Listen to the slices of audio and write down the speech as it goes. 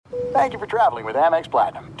Thank you for traveling with Amex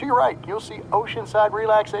Platinum. To your right, you'll see oceanside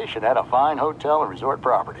relaxation at a fine hotel and resort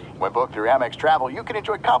property. When booked through Amex Travel, you can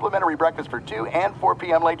enjoy complimentary breakfast for 2 and 4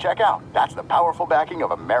 p.m. late checkout. That's the powerful backing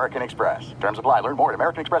of American Express. Terms apply. Learn more at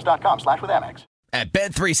americanexpress.com/withAmex. At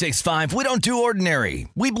Bet365, we don't do ordinary.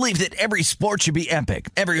 We believe that every sport should be epic.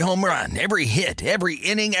 Every home run, every hit, every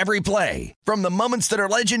inning, every play. From the moments that are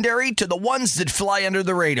legendary to the ones that fly under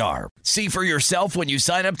the radar. See for yourself when you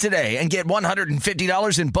sign up today and get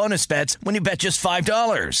 $150 in bonus bets when you bet just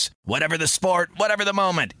 $5. Whatever the sport, whatever the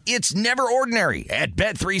moment, it's never ordinary at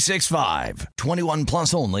Bet365. 21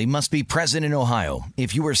 plus only. Must be present in Ohio.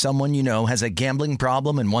 If you or someone you know has a gambling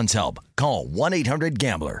problem and wants help, call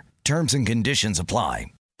 1-800-GAMBLER. Terms and conditions apply.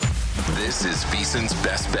 This is VSiN's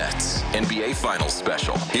Best Bets, NBA Finals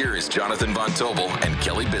Special. Here is Jonathan Von Tobel and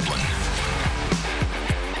Kelly Bidlin.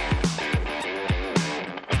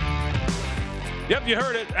 Yep, you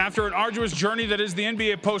heard it. After an arduous journey that is the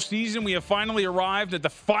NBA postseason, we have finally arrived at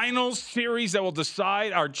the finals series that will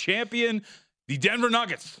decide our champion. The Denver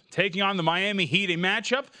Nuggets taking on the Miami Heat, a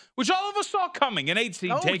matchup which all of us saw coming. An 8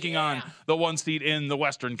 seed taking on the 1 seed in the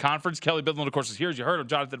Western Conference. Kelly Bidlin, of course, is here. As you heard of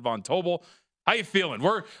Jonathan Von Tobel. How you feeling?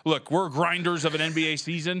 We're grinders of an NBA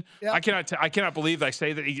season. Yep. I cannot believe I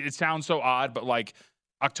say that. It sounds so odd, but like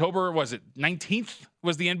October, was it 19th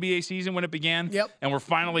was the NBA season when it began? Yep. And we're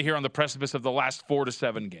finally here on the precipice of the last 4 to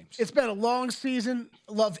 7 games. It's been a long season.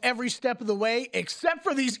 Love every step of the way, except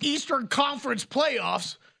for these Eastern Conference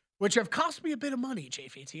playoffs, which have cost me a bit of money,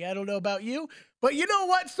 JVT. I don't know about you, but you know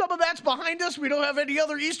what? Some of that's behind us. We don't have any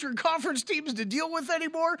other Eastern Conference teams to deal with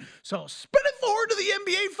anymore. So spin it forward to the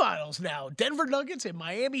NBA Finals now. Denver Nuggets and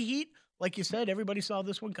Miami Heat. Like you said, everybody saw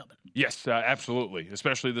this one coming. Yes, absolutely,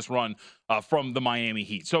 especially this run from the Miami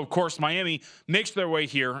Heat. So, of course, Miami makes their way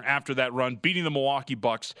here after that run, beating the Milwaukee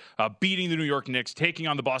Bucks, beating the New York Knicks, taking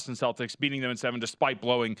on the Boston Celtics, beating them in 7 despite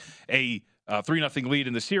blowing a 3-0 lead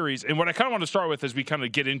in the series. And what I kind of want to start with as we kind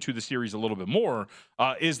of get into the series a little bit more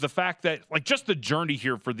is the fact that, like, just the journey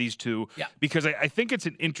here for these two, because I think it's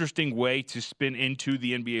an interesting way to spin into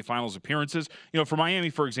the NBA Finals appearances. You know, for Miami,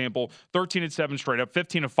 for example, 13-7 straight up,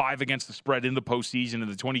 15-5 against the spread in the postseason in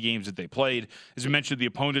the 20 games that they played. As we mentioned, the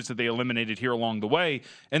opponents that they eliminated here along the way.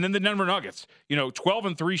 And then the Denver Nuggets,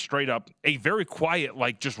 12-3 straight up, a very quiet,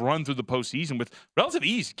 like, just run through the postseason with relative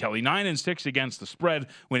ease, Kelly. 9-6 against the spread,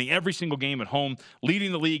 winning every single game at home,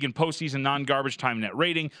 leading the league in postseason non-garbage time net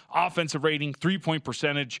rating, offensive rating, 3-point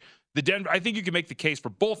percentage. I think you can make the case for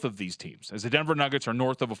both of these teams, as the Denver Nuggets are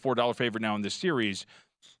north of a $4 favorite now in this series,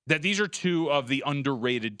 that these are two of the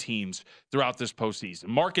underrated teams throughout this postseason.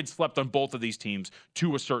 Market slept on both of these teams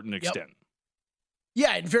to a certain extent.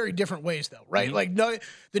 Yeah, in very different ways, though, right? Mm-hmm. Like,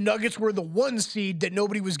 the Nuggets were the 1 seed that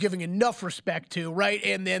nobody was giving enough respect to, right?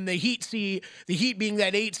 And then the Heat being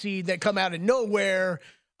that 8 seed that come out of nowhere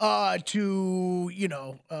to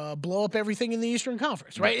blow up everything in the Eastern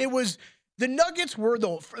Conference, right? It was the Nuggets were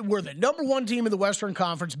the number 1 team in the Western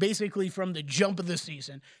Conference basically from the jump of the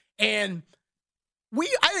season, and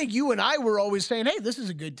I think you and I were always saying, hey, this is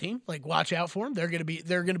a good team. Like, watch out for them. They're going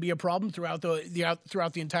to be a problem throughout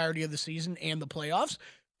the entirety of the season and the playoffs.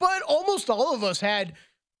 But almost all of us had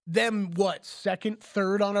them, second,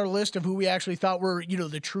 third on our list of who we actually thought were,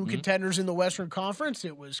 the true contenders in the Western Conference.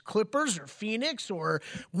 It was Clippers or Phoenix or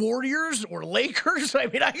Warriors or Lakers. I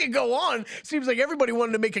mean, I could go on. Seems like everybody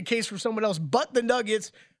wanted to make a case for someone else but the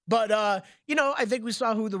Nuggets. But, I think we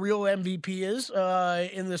saw who the real MVP is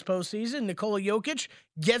in this postseason. Nikola Jokic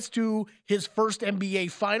gets to his first NBA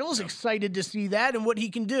Finals. Excited to see that and what he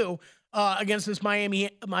can do against this Miami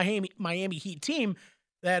Heat team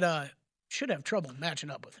that should have trouble matching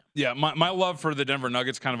up with him. Yeah, my love for the Denver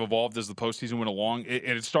Nuggets kind of evolved as the postseason went along.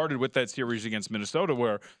 It started with that series against Minnesota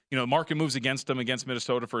where, the market moves against them, against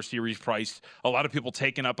Minnesota for a series price. A lot of people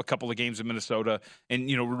taking up a couple of games in Minnesota.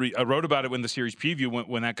 And, I wrote about it when the series preview,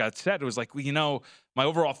 when that got set. It was like, my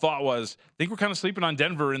overall thought was, I think we're kind of sleeping on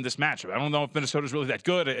Denver in this matchup. I don't know if Minnesota's really that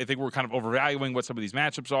good. I think we're kind of overvaluing what some of these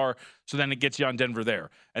matchups are. So then it gets you on Denver there.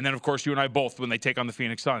 And then, of course, you and I both, when they take on the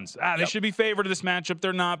Phoenix Suns. They should be favored in this matchup.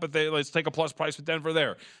 They're not, but let's take a plus price with Denver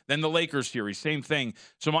there. Then the Lakers series, same thing.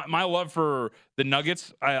 So my love for the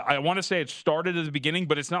Nuggets, I want to say it started at the beginning,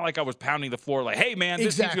 but it's not like I was pounding the floor like, hey, man,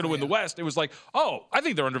 this team's going to win the West. It was like, oh, I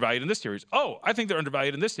think they're undervalued in this series. Oh, I think they're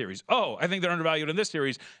undervalued in this series. Oh, I think they're undervalued in this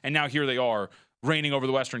series. And now here they are reigning over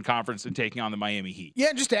the Western Conference and taking on the Miami Heat.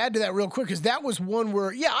 Yeah, just to add to that real quick, because that was one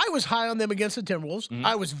where, I was high on them against the Timberwolves. Mm-hmm.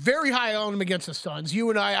 I was very high on them against the Suns. You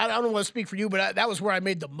and I don't want to speak for you, but that was where I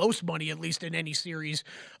made the most money, at least in any series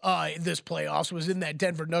this playoffs, was in that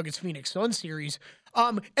Denver Nuggets-Phoenix Suns series.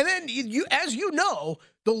 And then, as you know,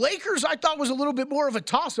 the Lakers I thought was a little bit more of a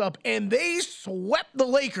toss-up, and they swept the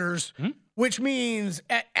Lakers, which means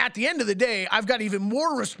at the end of the day, I've got even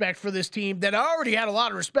more respect for this team that I already had a lot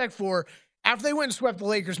of respect for. After they went and swept the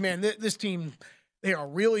Lakers, man, this team, they are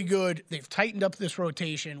really good. They've tightened up this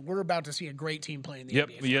rotation. We're about to see a great team playing the NBA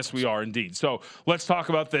Finals. Yes, we are indeed. So let's talk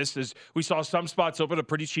about this. As we saw some spots open up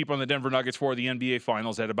pretty cheap on the Denver Nuggets for the NBA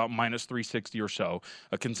Finals at about minus 360 or so.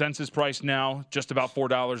 A consensus price now, just about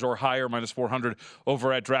 $4 or higher, minus 400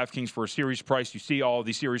 over at DraftKings for a series price. You see all of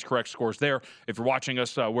the series correct scores there if you're watching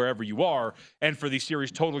us wherever you are. And for the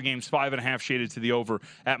series total games, 5.5 shaded to the over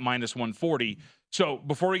at minus 140. So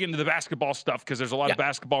before we get into the basketball stuff, because there's a lot of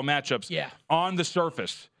basketball matchups, on the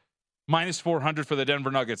surface, minus 400 for the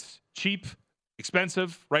Denver Nuggets. Cheap,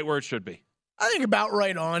 expensive, right where it should be. I think about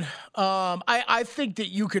right on. I think that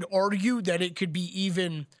you could argue that it could be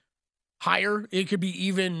even higher. It could be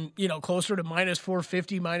even, closer to minus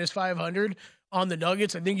 450, minus 500 on the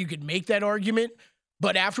Nuggets. I think you could make that argument.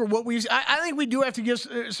 But after what I think we do have to give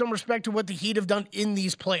some respect to what the Heat have done in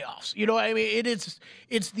these playoffs. I mean,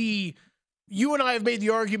 it's the... You and I have made the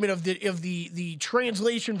argument of the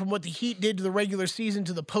translation from what the Heat did to the regular season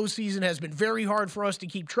to the postseason has been very hard for us to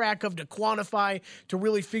keep track of, to quantify, to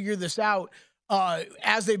really figure this out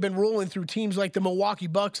as they've been rolling through teams like the Milwaukee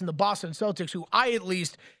Bucks and the Boston Celtics, who I at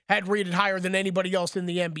least had rated higher than anybody else in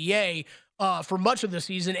the NBA for much of the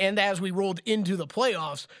season and as we rolled into the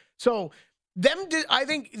playoffs. So I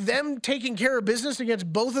think them taking care of business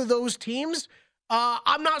against both of those teams,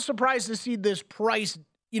 I'm not surprised to see this price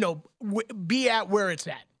be at where it's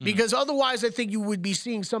at. Because otherwise, I think you would be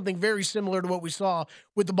seeing something very similar to what we saw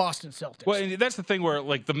with the Boston Celtics. Well, and that's the thing where,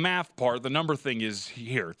 the math part, the number thing is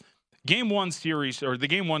here. Game one series, or the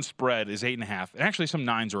game one spread is 8.5. And actually, some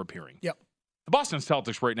 9s are appearing. Yep. The Boston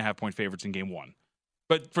Celtics were 8.5-point favorites in game one.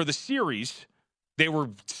 But for the series, they were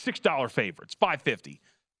 $6 favorites, $5.50.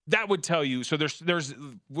 That would tell you, so there's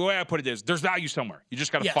the way I put it is, there's value somewhere. You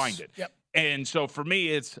just got to find it. Yep. And so for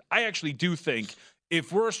me, I actually do think,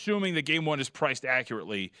 if we're assuming that game one is priced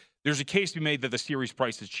accurately, there's a case to be made that the series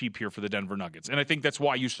price is cheap here for the Denver Nuggets. And I think that's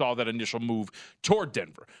why you saw that initial move toward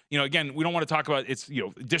Denver. Again, we don't want to talk about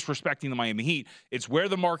disrespecting the Miami Heat. It's where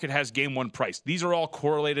the market has game one price. These are all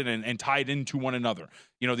correlated and tied into one another.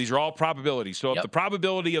 These are all probabilities. So if the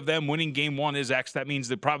probability of them winning game one is X, that means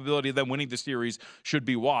the probability of them winning the series should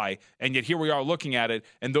be Y. And yet here we are looking at it,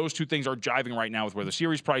 and those two things are jiving right now with where the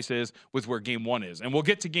series price is, with where game one is. And we'll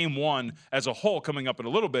get to game one as a whole coming up in a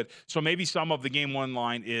little bit. So maybe some of the game one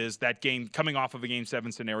line is that game coming off of a game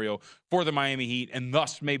 7 scenario for the Miami Heat, and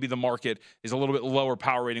thus maybe the market is a little bit lower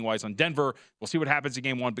power rating wise on Denver. We'll see what happens in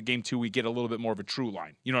game one, but game two we get a little bit more of a true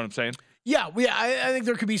line. You know what I'm saying? Yeah, I think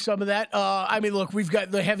there could be some of that. Look, we've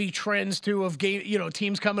got the heavy trends too of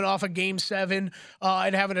teams coming off of game 7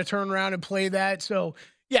 and having to turn around and play that. So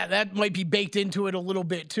yeah, that might be baked into it a little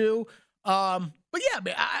bit too. But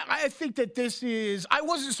yeah, I think that I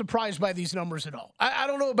wasn't surprised by these numbers at all. I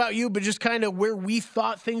don't know about you, but just kind of where we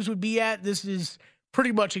thought things would be at, this is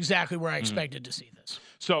pretty much exactly where I expected to see this.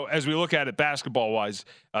 So as we look at it basketball-wise,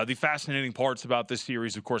 the fascinating parts about this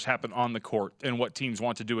series, of course, happen on the court and what teams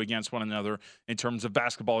want to do against one another in terms of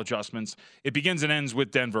basketball adjustments. It begins and ends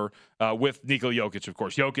with Denver, with Nikola Jokic, of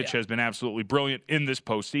course. Jokic has been absolutely brilliant in this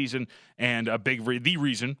postseason, and the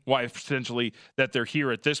reason why essentially that they're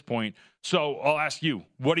here at this point. So I'll ask you,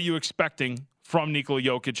 what are you expecting from Nikola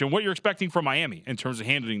Jokic, and what you're expecting from Miami in terms of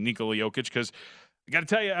handling Nikola Jokic? Because I got to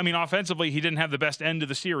tell you, offensively, he didn't have the best end of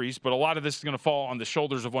the series, but a lot of this is going to fall on the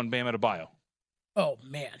shoulders of one Bam Adebayo. Oh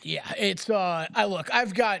man, yeah. It's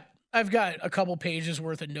I've got a couple pages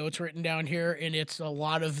worth of notes written down here, and it's a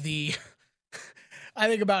lot of the. I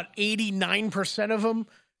think about 89% of them,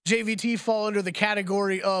 JVT, fall under the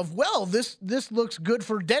category of, well, this looks good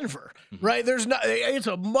for Denver, right? It's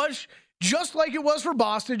a much. Just like it was for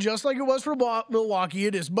Boston, just like it was for Milwaukee,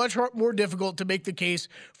 it is much more difficult to make the case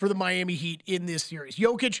for the Miami Heat in this series.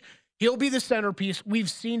 Jokic, he'll be the centerpiece.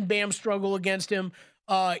 We've seen Bam struggle against him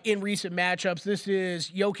in recent matchups. This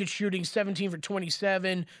is Jokic shooting 17 for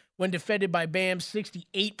 27 when defended by Bam,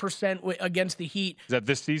 68% against the Heat. Is that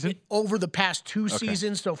this season? Over the past two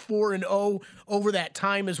seasons, so 4-0 over that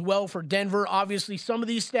time as well for Denver. Obviously, some of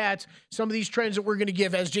these stats, some of these trends that we're going to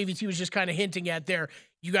give, as JVT was just kind of hinting at there,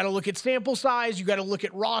 you got to look at sample size, you got to look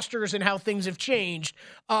at rosters and how things have changed.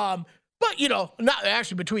 But, not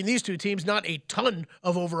actually between these two teams, not a ton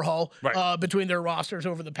of overhaul between their rosters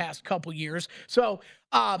over the past couple years. So,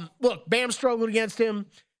 look, Bam struggled against him.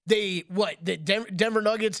 The Denver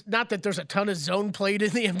Nuggets, not that there's a ton of zone played in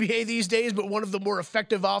the NBA these days, but one of the more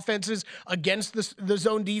effective offenses against the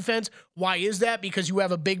zone defense. Why is that? Because you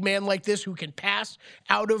have a big man like this who can pass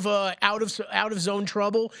out of zone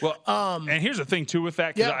trouble. Well, and here's the thing too with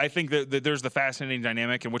that, because I think that there's the fascinating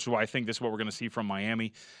dynamic, and which is why I think this is what we're going to see from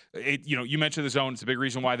Miami. You mentioned the zone; it's a big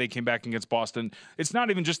reason why they came back against Boston. It's not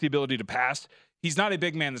even just the ability to pass. He's not a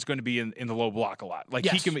big man that's going to be in the low block a lot. Like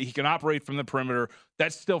he can operate from the perimeter.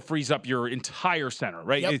 That still frees up your entire center,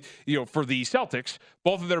 right? Yep. For the Celtics,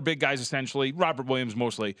 both of their big guys essentially, Robert Williams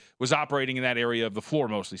mostly, was operating in that area of the floor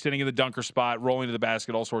mostly, sitting in the dunker spot, rolling to the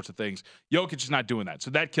basket, all sorts of things. Jokic is not doing that. So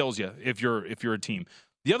that kills you if you're a team.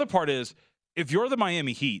 The other part is, if you're the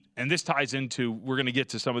Miami Heat, and this ties into, we're going to get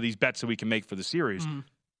to some of these bets that we can make for the series.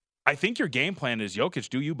 I think your game plan is, Jokic,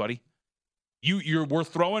 do you, buddy. We're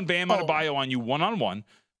throwing Bam Adebayo on you one-on-one.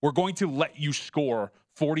 We're going to let you score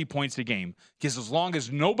 40 points a game, because as long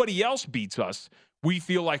as nobody else beats us, we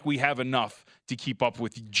feel like we have enough to keep up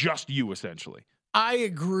with just you, essentially. I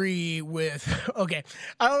agree with, I don't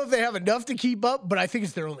know if they have enough to keep up, but I think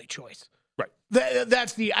it's their only choice. Right.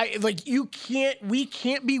 We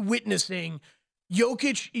can't be witnessing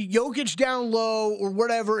Jokic down low or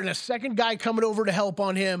whatever, and a second guy coming over to help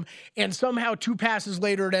on him, and somehow 2 passes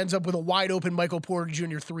later it ends up with a wide open Michael Porter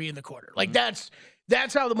Jr. 3 in the corner. Like that's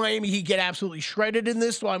how the Miami Heat get absolutely shredded in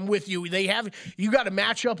this. So I'm with you. You got to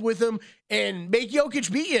match up with them and make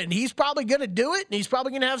Jokic beat you, and he's probably going to do it, and he's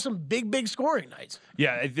probably going to have some big scoring nights.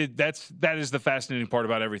 Yeah, that is the fascinating part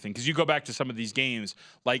about everything, because you go back to some of these games,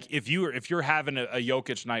 like if you're having a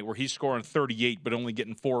Jokic night where he's scoring 38 but only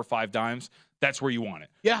getting 4 or 5 dimes, that's where you want it.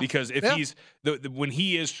 Yeah. Because if he's when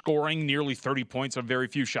he is scoring nearly 30 points on very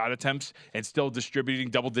few shot attempts and still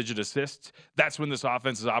distributing double-digit assists, that's when this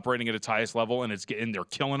offense is operating at its highest level, and they're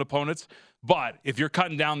killing opponents. But if you're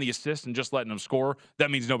cutting down the assists and just letting them score,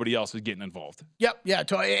 that means nobody else is getting involved. Yep. Yeah.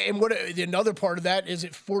 And another part of that is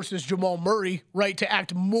it forces Jamal Murray, right, to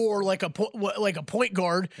act more like a point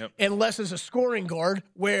guard and less as a scoring guard,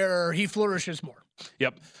 where he flourishes more.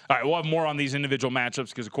 Yep. All right, we'll have more on these individual matchups,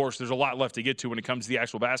 because, of course, there's a lot left to get to when it comes to the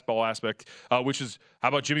actual basketball aspect, which is, how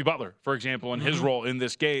about Jimmy Butler, for example, and his role in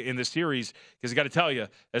this series? Because I got to tell you,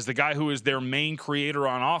 as the guy who is their main creator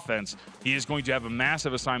on offense, he is going to have a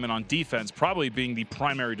massive assignment on defense, probably being the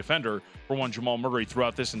primary defender for one Jamal Murray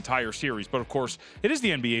throughout this entire series. But, of course, it is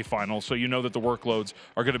the NBA Finals, so you know that the workloads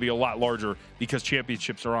are going to be a lot larger because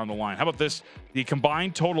championships are on the line. How about this? The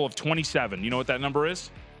combined total of 27. You know what that number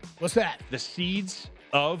is? What's that? The seeds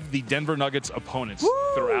of the Denver Nuggets opponents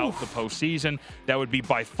throughout the postseason. That would be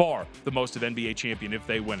by far the most of NBA champion if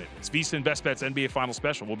they win it. It's VSiN Best Bets NBA Final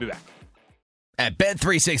Special. We'll be back. At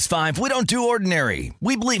Bet365, we don't do ordinary.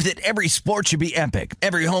 We believe that every sport should be epic.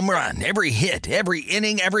 Every home run, every hit, every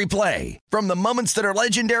inning, every play. From the moments that are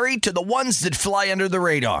legendary to the ones that fly under the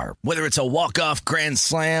radar. Whether it's a walk-off grand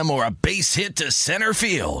slam or a base hit to center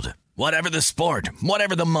field. Whatever the sport,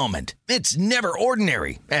 whatever the moment, it's never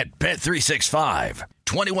ordinary at Bet365.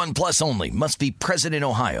 21 plus only. Must be present in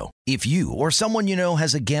Ohio. If you or someone you know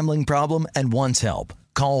has a gambling problem and wants help,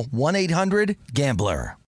 call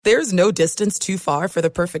 1-800-GAMBLER. There's no distance too far for the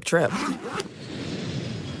perfect trip.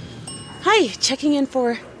 Hi, checking in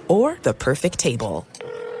for... Or the perfect table.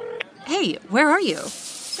 Hey, where are you?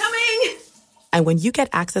 Coming! And when you get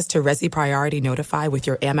access to Resi Priority Notify with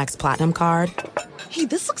your Amex Platinum card... Hey,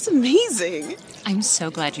 this looks amazing. I'm so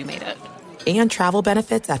glad you made it. And travel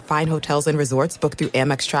benefits at fine hotels and resorts booked through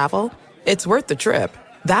Amex Travel. It's worth the trip.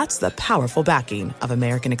 That's the powerful backing of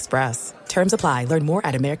American Express. Terms apply. Learn more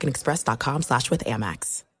at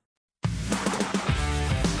americanexpress.com/withAmex.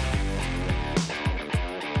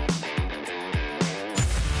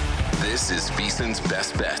 This is VSiN's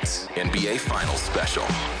Best Bets NBA Finals Special.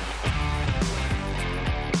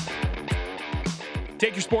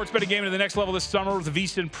 Take your sports betting game to the next level this summer with a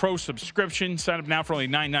VSiN Pro subscription. Sign up now for only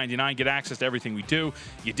 $9.99. Get access to everything we do.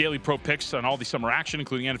 You get daily pro picks on all the summer action,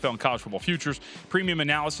 including NFL and college football futures, premium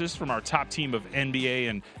analysis from our top team of NBA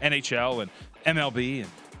and NHL and MLB and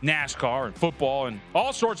NASCAR and football and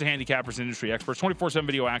all sorts of handicappers and industry experts. 24/7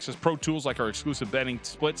 video access, pro tools like our exclusive betting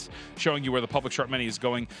splits, showing you where the public sharp money is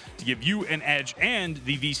going to give you an edge, and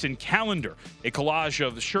the VSiN calendar, a collage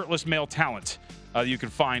of the shirtless male talent you can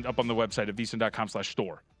find up on the website at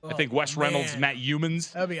VSiN.com/store. I think Wes Reynolds, Matt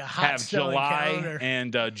Humans That'd be a hot have July calendar.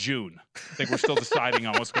 And June. I think we're still deciding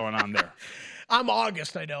on what's going on there. I'm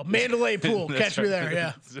August, I know. Mandalay Pool. Catch me there,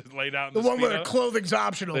 yeah. Laid out in The one Speedo. where clothing's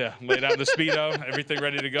optional. Yeah, laid out in the Speedo, everything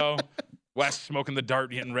ready to go. Wes smoking the dart,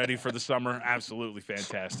 getting ready for the summer. Absolutely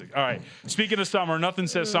fantastic. All right. Speaking of summer, nothing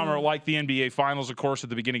says summer like the NBA Finals, of course, at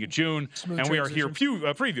the beginning of June. Smooth We are here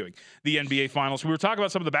transition. previewing the NBA Finals. We were talking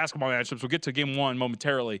about some of the basketball matchups. We'll get to game one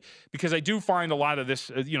momentarily because I do find a lot of this,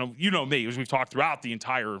 you know me, as we've talked throughout the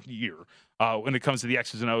entire year. When it comes to the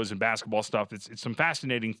X's and O's and basketball stuff, it's some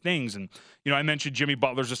fascinating things. And, I mentioned Jimmy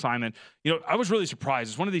Butler's assignment. I was really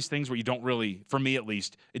surprised. It's one of these things where you don't really, for me at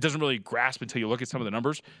least, it doesn't really grasp until you look at some of the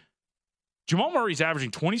numbers. Jamal Murray's averaging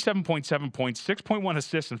 27.7 points, 6.1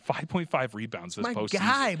 assists, and 5.5 rebounds this postseason. My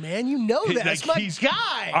guy, man. You know that. That's my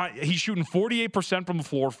guy. He's shooting 48% from the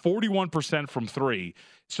floor, 41% from three.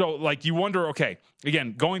 So, you wonder, okay,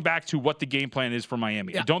 again, going back to what the game plan is for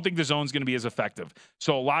Miami. Yeah. I don't think the zone's going to be as effective.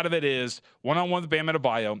 So, a lot of it is one-on-one with Bam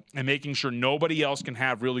Adebayo and making sure nobody else can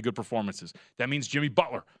have really good performances. That means Jimmy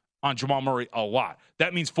Butler on Jamal Murray a lot.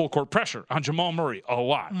 That means full court pressure on Jamal Murray a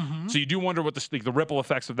lot. Mm-hmm. So you do wonder what the ripple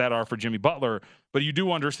effects of that are for Jimmy Butler, but you do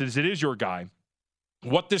wonder, since it is your guy,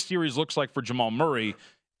 what this series looks like for Jamal Murray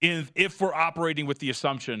if we're operating with the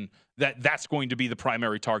assumption that that's going to be the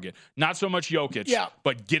primary target. Not so much Jokic,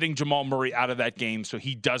 but getting Jamal Murray out of that game so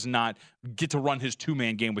he does not get to run his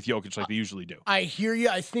two-man game with Jokic like they usually do. I hear you.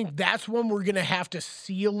 I think that's when we're going to have to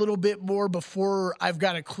see a little bit more before I've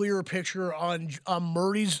got a clearer picture on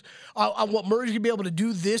Murray's, on what Murray's going to be able to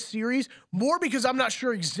do this series, more because I'm not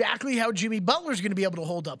sure exactly how Jimmy Butler's going to be able to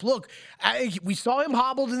hold up. Look, we saw him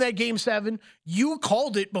hobbled in that Game 7. You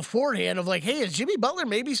called it beforehand of hey, is Jimmy Butler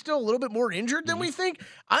maybe still a little bit more injured than we think?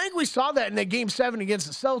 I think we saw that in that Game 7 against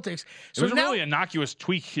the Celtics. So it was a really innocuous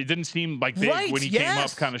tweak. It didn't seem big when he came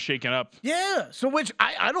up kind of shaken up. Yeah. So which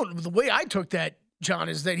I don't, the way I took that, John,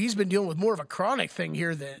 is that he's been dealing with more of a chronic thing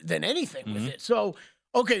here than anything with it. So,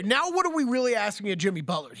 okay, now what are we really asking of Jimmy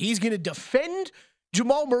Butler? He's going to defend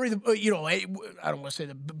Jamal Murray, I don't want to say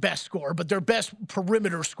the best scorer, but their best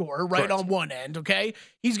perimeter scorer, right, on one end, okay?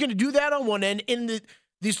 He's going to do that on one end, and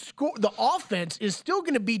the offense is still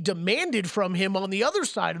going to be demanded from him on the other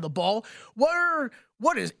side of the ball.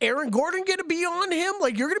 What is Aaron Gordon going to be on him?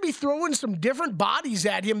 You're going to be throwing some different bodies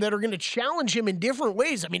at him that are going to challenge him in different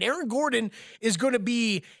ways. I mean, Aaron Gordon is going to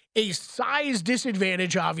be a size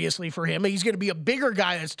disadvantage, obviously, for him. He's going to be a bigger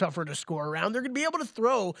guy that's tougher to score around. They're going to be able to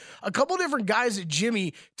throw a couple different guys at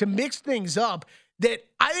Jimmy to mix things up. That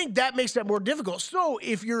I think that makes that more difficult. So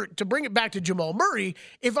if you're to bring it back to Jamal Murray,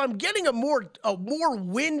 if I'm getting a more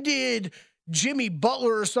winded Jimmy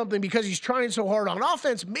Butler or something because he's trying so hard on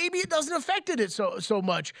offense, maybe it doesn't affect it so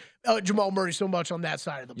much, Jamal Murray so much on that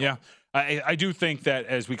side of the ball. Yeah, I do think that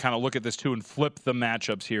as we kind of look at this too and flip the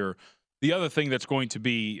matchups here, the other thing that's going to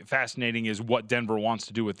be fascinating is what Denver wants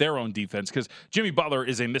to do with their own defense, because Jimmy Butler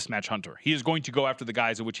is a mismatch hunter. He is going to go after the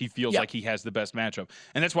guys in which he feels like he has the best matchup.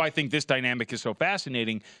 And that's why I think this dynamic is so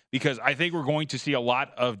fascinating, because I think we're going to see a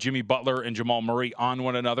lot of Jimmy Butler and Jamal Murray on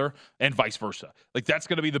one another and vice versa. That's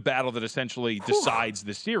going to be the battle that essentially decides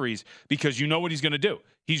the series, because you know what he's going to do.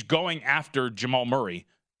 He's going after Jamal Murray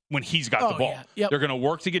when he's got the ball. Yeah. Yep. They're going to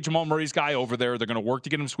work to get Jamal Murray's guy over there. They're going to work to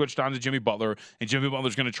get him switched on to Jimmy Butler, and Jimmy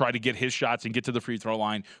Butler's going to try to get his shots and get to the free throw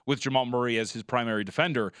line with Jamal Murray as his primary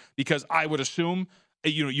defender, because I would assume,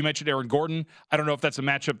 you mentioned Aaron Gordon. I don't know if that's a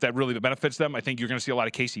matchup that really benefits them. I think you're going to see a lot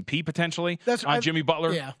of KCP potentially on Jimmy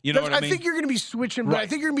Butler. Yeah. You know what I mean? I think you're going to be switching, but I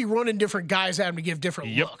think you're going to be running different guys at him to give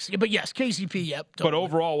different looks. But yes, KCP, yep. Totally. But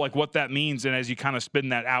overall, what that means, and as you kind of spin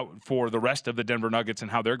that out for the rest of the Denver Nuggets and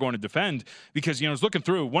how they're going to defend, because, I was looking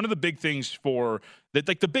through, one of the big things for the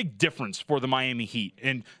big difference for the Miami Heat,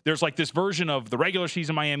 and there's this version of the regular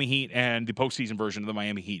season Miami Heat and the postseason version of the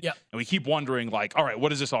Miami Heat. Yep. And we keep wondering, all right, what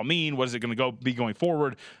does this all mean? What is it going to be going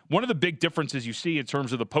forward? One of the big differences you see in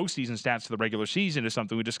terms of the postseason stats to the regular season is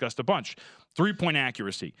something we discussed a bunch. 3-point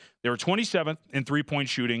accuracy. They were 27th in 3-point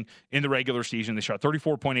shooting in the regular season. They shot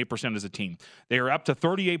 34.8% as a team. They are up to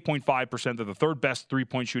 38.5%. They're the third best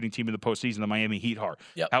 3-point shooting team in the postseason, the Miami Heat are.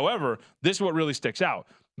 Yep. However, this is what really sticks out.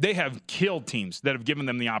 They have killed teams that have given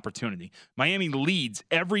them the opportunity. Miami leads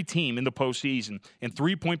every team in the postseason in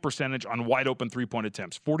 3-point percentage on wide open 3-point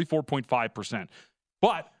attempts, 44.5%.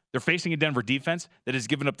 But they're facing a Denver defense that has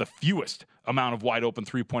given up the fewest amount of wide open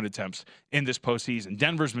 3-point attempts in this postseason.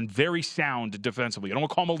 Denver's been very sound defensively. I don't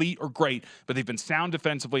want to call them elite or great, but they've been sound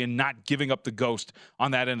defensively and not giving up the ghost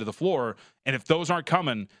on that end of the floor. And if those aren't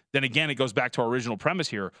coming, then again, it goes back to our original premise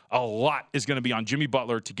here. A lot is going to be on Jimmy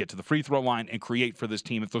Butler to get to the free throw line and create for this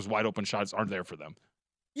team if those wide open shots aren't there for them.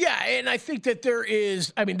 Yeah, and I think that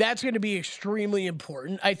that's going to be extremely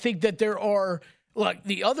important. I think that there are,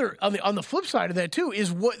 the other, on the flip side of that too,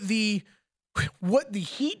 is what the what the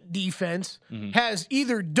Heat defense has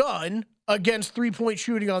either done against three-point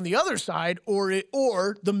shooting on the other side or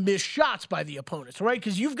the missed shots by the opponents, right?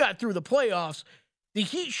 Because you've got through the playoffs, the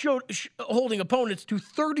Heat holding opponents to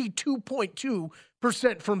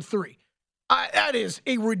 32.2% from three. That is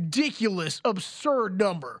a ridiculous, absurd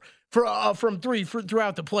number from three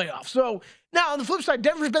throughout the playoffs. So now on the flip side,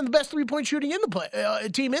 Denver's been the best three-point shooting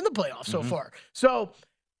team in the playoffs so far. So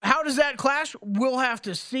how does that clash? We'll have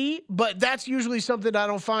to see, but that's usually something I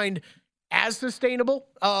don't find as sustainable.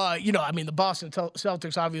 The Boston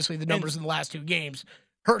Celtics, obviously the numbers in the last two games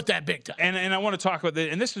hurt that big time. And I want to talk about that,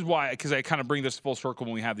 and this is why, because I kind of bring this full circle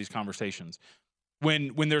when we have these conversations.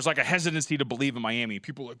 When there's like a hesitancy to believe in Miami,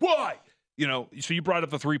 people are like, why? So you brought up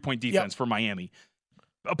the three-point defense for Miami.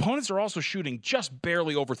 Opponents are also shooting just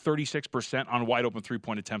barely over 36% on wide-open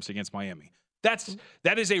three-point attempts against Miami.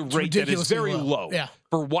 That is a rate that is very low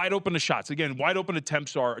for wide open shots. Again, wide open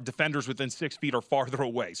attempts are defenders within 6 feet or farther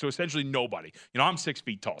away. So essentially nobody. I'm 6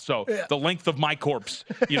 feet tall. So the length of my corpse,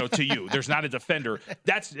 to you, there's not a defender.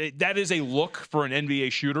 That is a look for an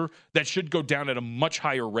NBA shooter that should go down at a much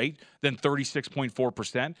higher rate than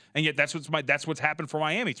 36.4%. And yet that's what's happened for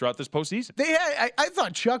Miami throughout this postseason. I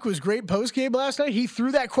thought Chuck was great post-game last night. He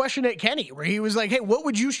threw that question at Kenny where he was like, hey, what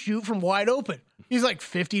would you shoot from wide open? He's like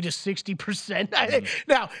 50 to 60%.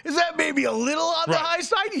 Now, is that maybe a little on the high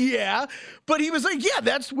side? Yeah. But he was like, yeah,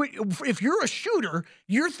 that's what, if you're a shooter,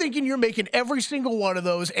 you're thinking you're making every single one of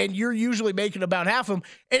those, and you're usually making about half of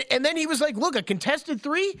them. And then he was like, look, a contested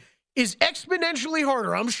three is exponentially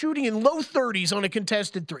harder. I'm shooting in low 30s on a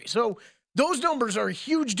contested three. So those numbers are a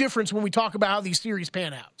huge difference when we talk about how these series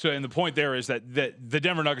pan out. So, and the point there is that the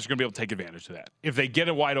Denver Nuggets are going to be able to take advantage of that. If they get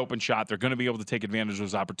a wide open shot, they're going to be able to take advantage of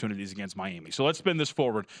those opportunities against Miami. So let's spin this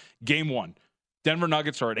forward. Game one, Denver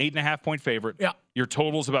Nuggets are an 8.5-point favorite. Yeah. Your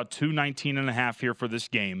total's about 219.5 here for this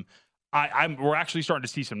game. We're actually starting to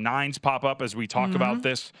see some nines pop up as we talk about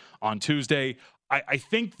this on Tuesday. I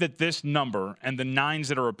think that this number and the nines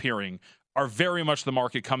that are appearing are very much the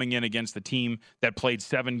market coming in against the team that played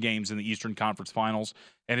 7 games in the Eastern Conference Finals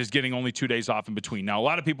and is getting only 2 days off in between. Now, a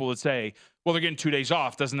lot of people would say, well, they're getting 2 days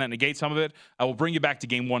off. Doesn't that negate some of it? I will bring you back to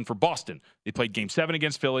game 1 for Boston. They played game 7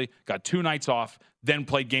 against Philly, got 2 nights off, then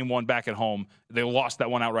played game 1 back at home. They lost that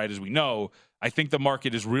one outright, as we know. I think the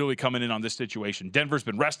market is really coming in on this situation. Denver's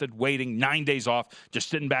been rested, waiting, 9 days off, just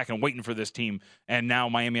sitting back and waiting for this team. And now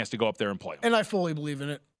Miami has to go up there and play them. And I fully believe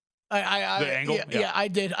in it. The angle? Yeah, I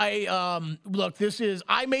did. Look,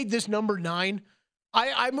 I made this number 9.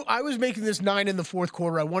 I was making this 9 in the fourth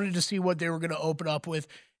quarter. I wanted to see what they were going to open up with.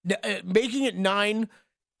 Making it 9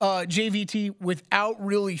 JVT without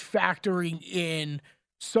really factoring in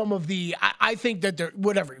some of the, I think that they're,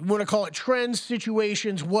 whatever, you want to call it trends,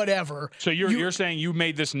 situations, whatever. So you're saying you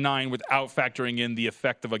made this 9 without factoring in the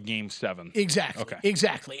effect of a game 7. Exactly. Okay.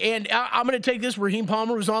 Exactly. And I'm going to take this. Raheem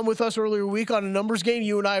Palmer was on with us earlier week on a numbers game.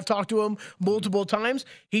 You and I have talked to him multiple times.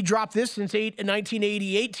 He dropped this since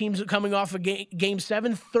 1988. Teams coming off of game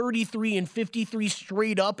 7, 33 and 53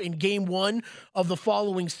 straight up in game 1 of the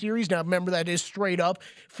following series. Now, remember, that is straight up.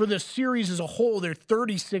 For the series as a whole, they're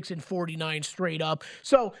 36 and 49 straight up.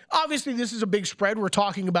 So, obviously, this is a big spread. We're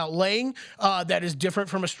talking about laying. That is different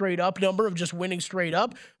from a straight-up number of just winning straight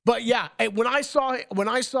up. But, yeah, when I saw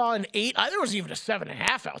an 8, there was even a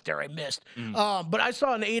 7.5 out there I missed. But I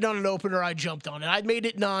saw an 8 on an opener. I jumped on it. I made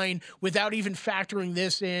it 9 without even factoring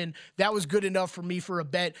this in. That was good enough for me for a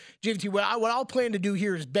bet. JVT, what I'll plan to do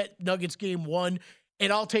here is bet Nuggets game 1.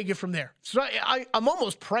 And I'll take it from there. So I'm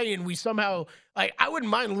almost praying we somehow, I wouldn't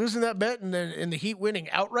mind losing that bet and then the Heat winning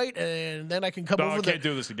outright, and then I can come over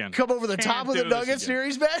the top of the Nuggets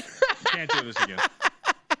series bet. Can't do this again.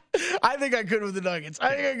 I think I could with the Nuggets.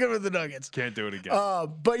 Can't do it again.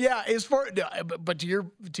 But yeah, but to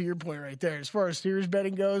your point right there, as far as series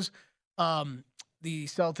betting goes, the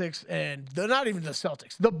Celtics and not even the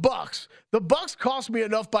Celtics, the Bucks. The Bucks cost me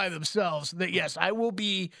enough by themselves that, yes, I will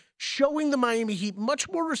be showing the Miami Heat much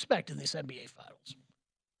more respect in this NBA Finals.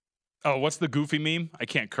 Oh, what's the goofy meme? I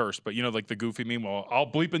can't curse, but like the goofy meme. Well, I'll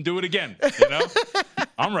bleep and do it again.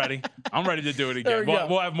 I'm ready. I'm ready to do it again.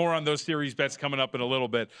 We'll have more on those series bets coming up in a little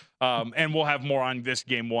bit, and we'll have more on this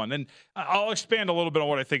game 1. And I'll expand a little bit on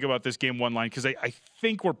what I think about this game 1 line, because I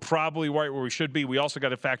think we're probably right where we should be. We also got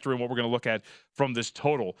to factor in what we're going to look at from this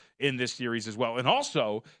total in this series as well. And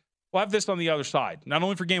also, we'll have this on the other side, not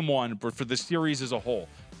only for game 1, but for the series as a whole.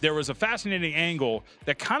 There was a fascinating angle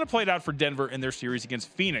that kind of played out for Denver in their series against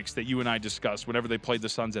Phoenix that you and I discussed whenever they played the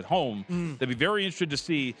Suns at home. They'd be very interested to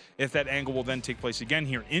see if that angle will then take place again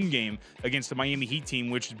here in-game against the Miami Heat team,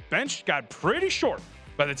 which bench got pretty short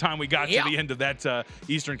by the time we got to the end of that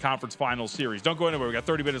Eastern Conference Finals series. Don't go anywhere. We got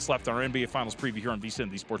 30 minutes left on our NBA Finals preview here on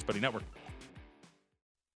VSiN, the Sports Betting Network.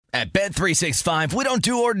 At Bet365, we don't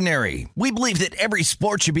do ordinary. We believe that every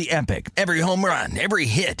sport should be epic. Every home run, every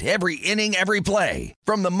hit, every inning, every play.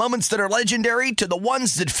 From the moments that are legendary to the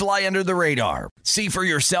ones that fly under the radar. See for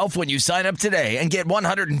yourself when you sign up today and get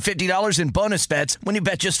 $150 in bonus bets when you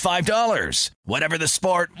bet just $5. Whatever the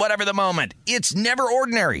sport, whatever the moment, it's never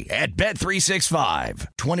ordinary at Bet365.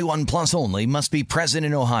 21 plus only. Must be present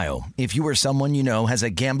in Ohio. If you or someone you know has a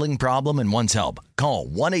gambling problem and wants help, call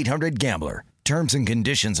 1-800-GAMBLER. Terms and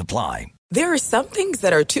conditions apply. There are some things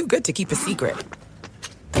that are too good to keep a secret.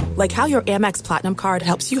 Like how your Amex Platinum card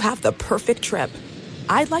helps you have the perfect trip.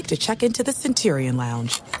 I'd like to check into the Centurion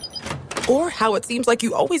Lounge. Or how it seems like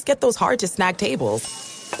you always get those hard-to-snag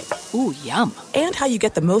tables. Ooh, yum. And how you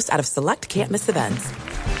get the most out of select can't-miss events.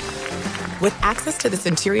 With access to the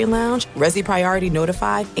Centurion Lounge, Resi Priority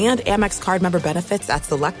Notify, and Amex card member benefits at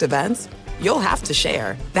select events, you'll have to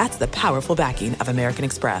share. That's the powerful backing of American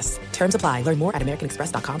Express. Terms apply. Learn more at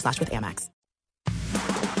americanexpress.com/withAmex.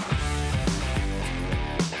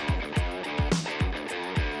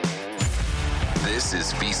 This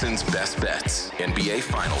is VSiN's Best Bets NBA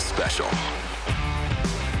Finals Special.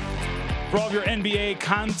 For all of your NBA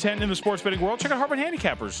content in the sports betting world, check out Harbor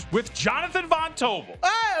Handicappers with Jonathan Von Tobel.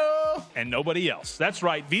 Oh! And nobody else. That's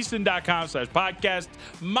right. VSiN.com /podcast.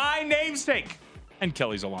 My namesake. And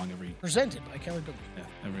Kelly's along presented by Kelly Billey. Yeah,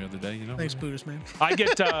 every other day, you know. Thanks, Buddhist man. I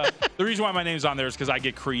get the reason why my name's on there is because I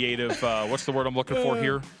get creative. What's the word I'm looking for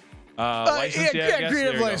here? License. Yeah,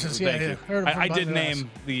 creative license. Yeah. I did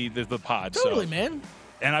name the pod. Totally, so. Man.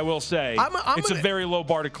 And I will say, it's a very low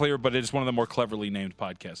bar to clear, but it's one of the more cleverly named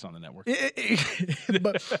podcasts on the network.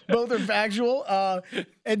 But both are factual.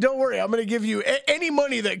 And don't worry, I'm going to give you any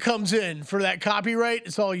money that comes in for that copyright.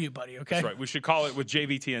 It's all you, buddy, okay? That's right. We should call it with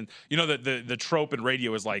JVT. And you know that the trope in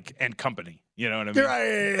radio is like and company. You know what I mean?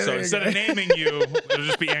 Right, so instead of naming you, it'll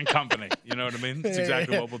just be and company. You know what I mean? That's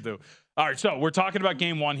exactly what we'll do. All right, so we're talking about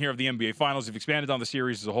game one here of the NBA Finals. We've expanded on the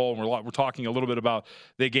series as a whole, and we're talking a little bit about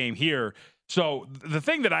the game here. So the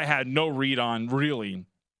thing that I had no read on really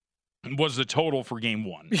was the total for game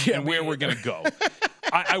one and where we're going to go.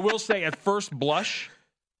 I will say at first blush,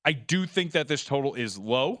 I do think that this total is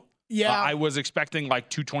low. Yeah. I was expecting like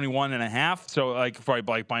 221.5. So like for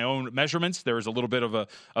like my own measurements, there is a little bit of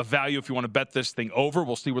a value if you want to bet this thing over.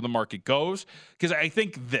 We'll see where the market goes. Because I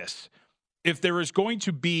think if there is going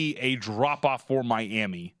to be a drop-off for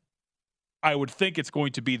Miami, I would think it's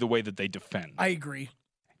going to be the way that they defend. I agree.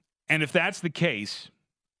 And if that's the case,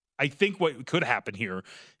 I think what could happen here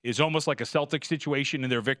is almost like a Celtics situation in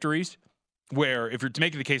their victories, where if you're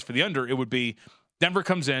making the case for the under, it would be Denver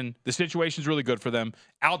comes in, the situation's really good for them,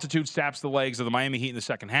 altitude saps the legs of the Miami Heat in the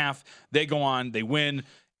second half, they go on, they win,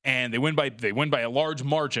 and they win by a large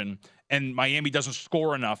margin, and Miami doesn't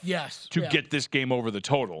score enough to get this game over the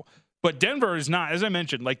total. But Denver is not, as I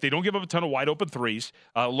mentioned, like they don't give up a ton of wide open threes,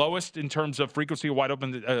 lowest in terms of frequency of wide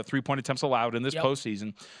open three-point attempts allowed in this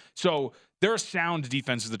postseason. So they're a sound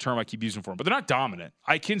defense is the term I keep using for them, but they're not dominant.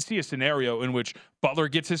 I can see a scenario in which Butler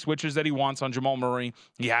gets his switches that he wants on Jamal Murray.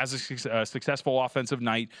 He has a successful offensive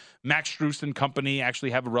night. Max Strus and company actually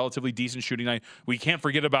have a relatively decent shooting night. We can't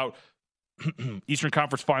forget about Eastern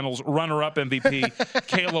Conference Finals runner-up MVP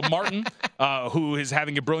Caleb Martin, who is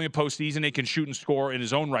having a brilliant postseason. He can shoot and score in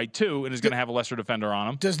his own right, too, and is going to have a lesser defender on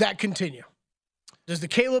him. Does that continue? Does the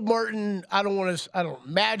Caleb Martin,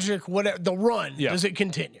 Magic, whatever, the run, does it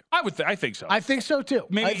continue? I think so. I think so, too.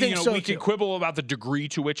 Maybe, we can quibble about the degree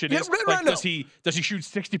to which it is. Does he shoot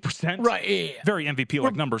 60%? Right, yeah. Very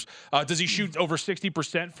MVP-like numbers. Does he shoot over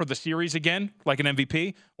 60% for the series again, like an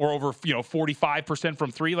MVP? Or over, 45%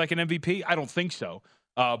 from three, like an MVP? I don't think so.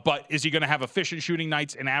 But is he going to have efficient shooting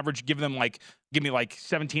nights and average, give me like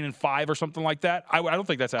 17 and 5 or something like that? I don't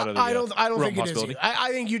think that's out of the I don't think it is either.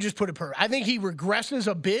 I think you just put it perfect. I think he regresses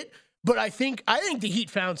a bit, but I think the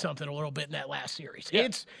Heat found something a little bit in that last series. Yeah.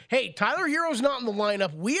 It's, hey, Tyler Hero's not in the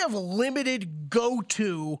lineup. We have limited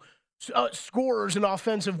go-to scorers and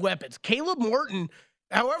offensive weapons. Caleb Martin,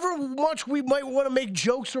 however much we might want to make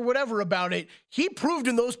jokes or whatever about it, he proved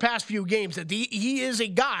in those past few games that he is a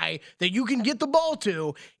guy that you can get the ball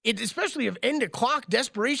to, especially if end-of-clock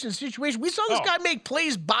desperation situation. We saw this guy make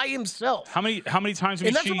plays by himself. How many times have you seen?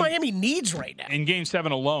 And that's what Miami needs right now. In Game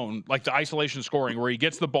 7 alone, like the isolation scoring where he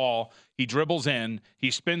gets the ball, he dribbles in,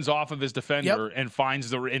 he spins off of his defender and finds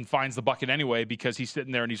the bucket anyway because he's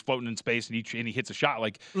sitting there and he's floating in space and he hits a shot.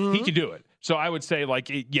 Like, he can do it. So I would say,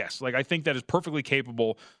 yes. I think that is perfectly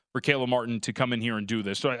capable for Caleb Martin to come in here and do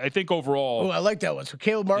this. So I think overall... Oh, I like that one. So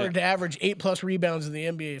Caleb Martin to average 8+ rebounds in the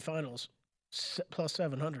NBA Finals. Plus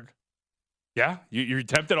 700. Yeah, you're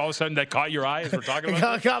tempted. All of a sudden, that caught your eye as we're talking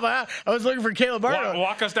about. I was looking for Caleb Martin.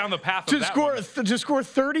 Walk us down the path of that to score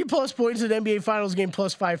 30 plus points in an NBA Finals game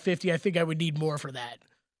plus 550. I think I would need more for that.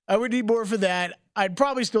 I'd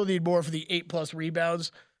probably still need more for the 8+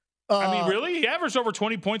 rebounds. I mean, really, he averaged over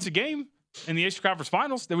 20 points a game in the Eastern Conference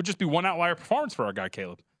Finals. There would just be one outlier performance for our guy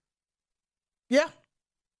Caleb. Yeah,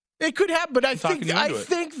 it could happen, but I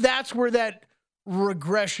think that's where that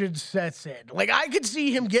regression sets in. Like, I could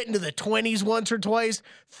see him getting to the 20s once or twice.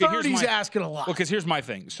 30's asking a lot. Well, because here's my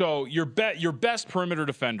thing. So your best perimeter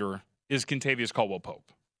defender is Kentavious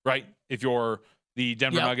Caldwell-Pope, right? If you're the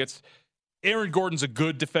Denver Nuggets. Aaron Gordon's a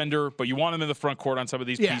good defender, but you want him in the front court on some of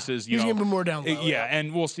these pieces. He's going to be more down low. Yeah,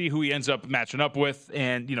 and we'll see who he ends up matching up with.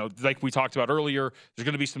 And, like we talked about earlier, there's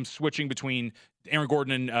going to be some switching between Aaron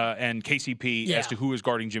Gordon and KCP as to who is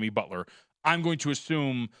guarding Jimmy Butler. I'm going to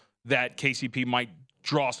assume that KCP might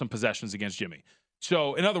draw some possessions against Jimmy.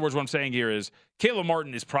 So, in other words, what I'm saying here is Caleb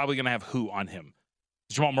Martin is probably going to have who on him?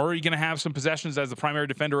 Is Jamal Murray going to have some possessions as the primary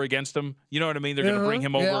defender against him? You know what I mean? They're going to bring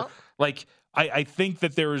him over. Yeah. Like, I think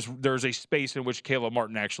that there's a space in which Caleb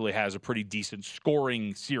Martin actually has a pretty decent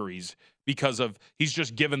scoring series because of he's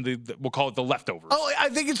just given we'll call it the leftovers. Oh, I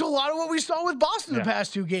think it's a lot of what we saw with Boston the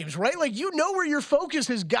past two games, right? Like, where your focus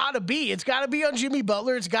has got to be. It's got to be on Jimmy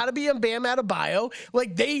Butler. It's got to be on Bam Adebayo.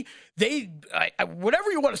 Like,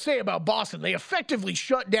 whatever you want to say about Boston, they effectively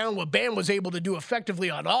shut down what Bam was able to do effectively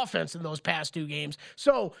on offense in those past two games.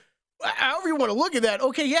 So, however you want to look at that,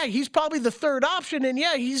 okay, yeah, he's probably the third option, and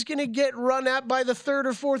yeah, he's going to get run at by the third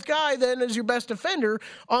or fourth guy then as your best defender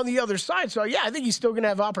on the other side. So, yeah, I think he's still going to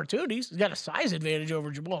have opportunities. He's got a size advantage over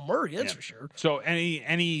Jamal Murray, that's for sure. So,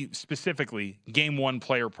 any specifically game one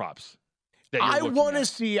player props? I want to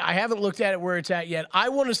see, I haven't looked at it where it's at yet. I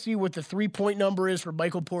want to see what the 3-point number is for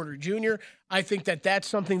Michael Porter Jr. I think that's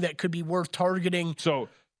something that could be worth targeting. So,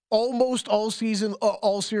 almost all season,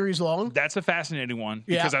 all series long. That's a fascinating one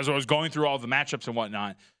because as I was going through all the matchups and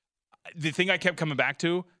whatnot, the thing I kept coming back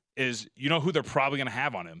to is, who they're probably going to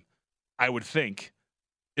have on him, I would think,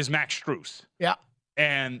 is Max Strus. Yeah.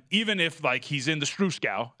 And even if, he's in the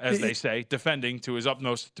Strus-gow, as they say, defending to his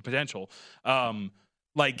utmost potential,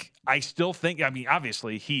 I still think,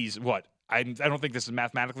 obviously, he's what? I don't think this is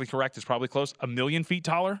mathematically correct. It's probably close. 1 million feet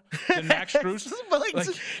taller than Max Strus.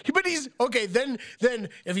 But he's okay. Then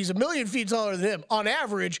if he's 1 million feet taller than him, on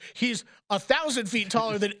average, he's 1,000 feet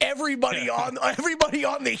taller than everybody on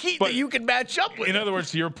the Heat that you can match up with. In other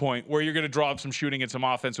words, to your point, where you're going to draw up some shooting and some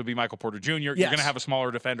offense would be Michael Porter Jr. You're going to have a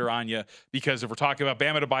smaller defender on you because if we're talking about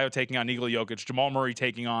Bam Adebayo taking on Nikola Jokic, Jamal Murray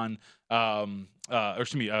taking on,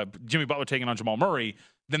 Jimmy Butler taking on Jamal Murray.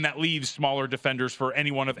 Then that leaves smaller defenders for any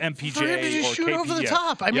one of MPJ for him to just or shoot KP. over the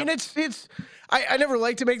top. I mean, I never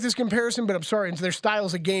like to make this comparison, but I'm sorry. Their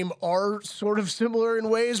styles of game are sort of similar in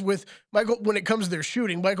ways with Michael when it comes to their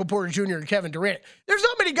shooting. Michael Porter Jr. and Kevin Durant. There's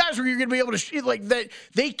not many guys where you're going to be able to shoot like that.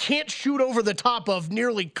 They can't shoot over the top of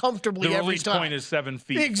nearly comfortably every time. The release point is 7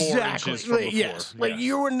 feet 4 inches from the floor.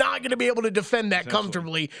 You are not going to be able to defend that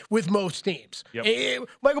comfortably with most teams. Yep.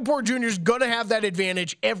 Michael Porter Jr. is going to have that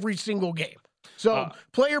advantage every single game. So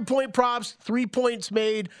player point props, 3 points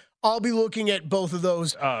made. I'll be looking at both of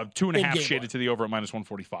those. 2.5 shaded to the over at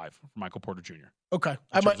 -145 for Michael Porter Jr. Okay.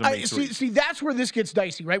 See, that's where this gets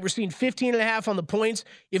dicey, right? We're seeing 15.5 on the points.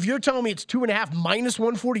 If you're telling me it's 2.5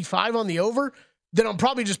 -145 on the over, then I'm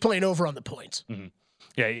probably just playing over on the points. Mm-hmm.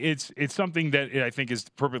 Yeah, it's something that I think is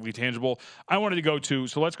perfectly tangible. I wanted to go to,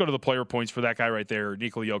 so let's go to the player points for that guy right there,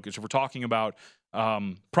 Nikola Jokic. If we're talking about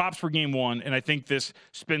props for game one, and I think this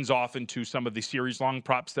spins off into some of the series-long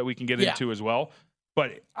props that we can get into as well.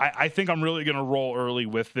 But I think I'm really going to roll early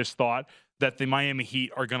with this thought that the Miami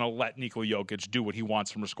Heat are going to let Nikola Jokic do what he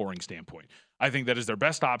wants from a scoring standpoint. I think that is their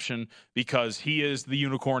best option because he is the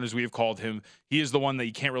unicorn, as we have called him. He is the one that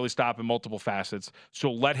you can't really stop in multiple facets.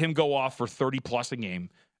 So let him go off for 30-plus a game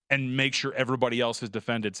and make sure everybody else is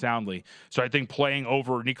defended soundly. So I think playing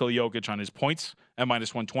over Nikola Jokic on his points at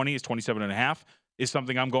 -120 is 27.5 is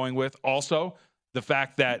something I'm going with. Also, the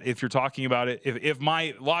fact that if you're talking about it, if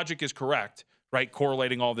my logic is correct, right,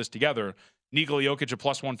 correlating all this together, Nikola Jokic at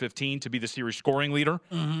 +115 to be the series scoring leader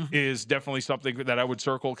is definitely something that I would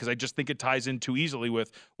circle because I just think it ties in too easily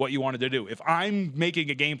with what you wanted to do. If I'm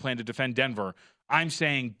making a game plan to defend Denver, I'm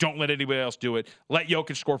saying don't let anybody else do it. Let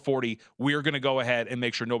Jokic score 40. We're going to go ahead and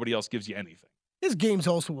make sure nobody else gives you anything. His game's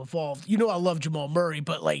also evolved. I love Jamal Murray,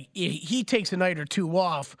 but he takes a night or two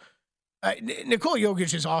off. Nikola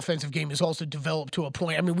Jokic's offensive game has also developed to a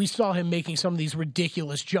point. I mean, we saw him making some of these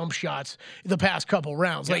ridiculous jump shots the past couple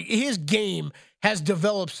rounds. Yep. His game has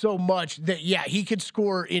developed so much that, he could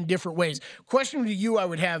score in different ways. Question to you I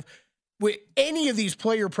would have, with any of these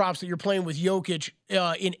player props that you're playing with Jokic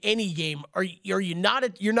in any game, you're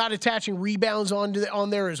not attaching rebounds on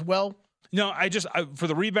there as well? No, for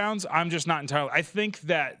the rebounds, I'm just not entirely. I think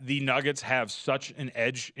that the Nuggets have such an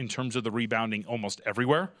edge in terms of the rebounding almost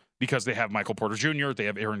everywhere because they have Michael Porter Jr., they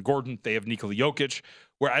have Aaron Gordon, they have Nikola Jokic,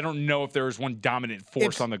 where I don't know if there is one dominant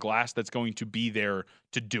force on the glass that's going to be there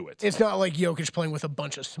to do it. It's not like Jokic playing with a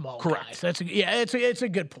bunch of small guys. It's a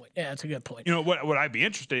good point. Yeah, it's a good point. You know, what I'd be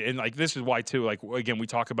interested in, like, this is why, too, like, again, we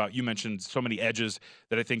talk about, you mentioned so many edges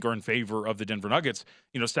that I think are in favor of the Denver Nuggets.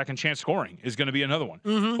 You know, second chance scoring is going to be another one.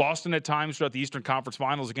 Mm-hmm. Boston at times throughout the Eastern Conference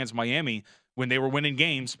Finals against Miami, when they were winning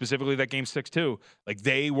games, specifically that game 6-2, like,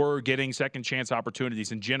 they were getting second chance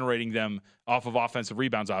opportunities and generating them off of offensive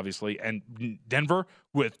rebounds, obviously. And Denver,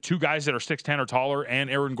 with two guys that are 6'10 or taller and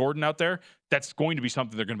Aaron Gordon out there, that's going to be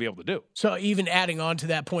something they're going to be able to do. So even adding on to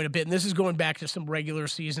that point a bit, and this is going back to some regular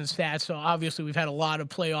season stats. So obviously we've had a lot of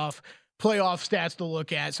playoff stats to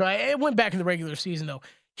look at. So I went back in the regular season, though.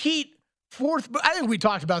 Heat, fourth, I think we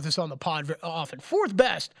talked about this on the pod often, fourth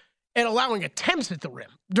best at allowing attempts at the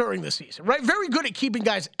rim during the season, right? Very good at keeping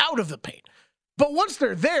guys out of the paint. But once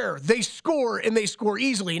they're there, they score, and they score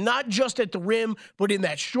easily, not just at the rim, but in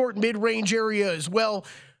that short mid-range area as well.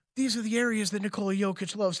 These are the areas that Nikola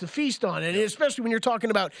Jokic loves to feast on, and especially when you're talking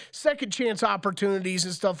about second chance opportunities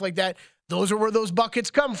and stuff like that, those are where those buckets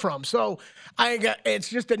come from. So it's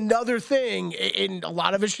just another thing, and a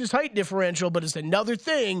lot of it's just height differential, but it's another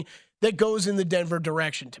thing that goes in the Denver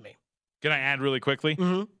direction to me. Can I add really quickly?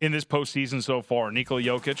 Mm-hmm. In this postseason so far, Nikola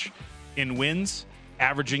Jokic in wins,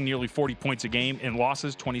 averaging nearly 40 points a game. In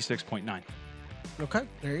losses, 26.9. Okay,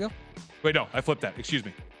 there you go. Wait, no, I flipped that. Excuse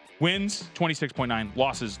me. Wins, 26.9.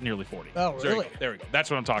 Losses, nearly 40. Oh, really? There we go.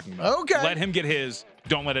 That's what I'm talking about. Okay. Let him get his.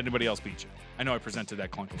 Don't let anybody else beat you. I know I presented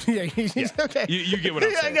that clunky. Yeah. Okay. You get what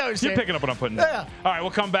I'm saying. I know what You're picking up what I'm putting down. Yeah. All right,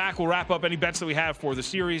 we'll come back. We'll wrap up any bets that we have for the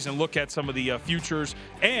series and look at some of the futures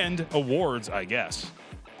and awards, I guess.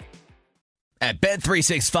 At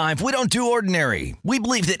Bet365, we don't do ordinary. We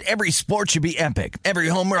believe that every sport should be epic. Every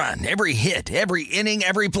home run, every hit, every inning,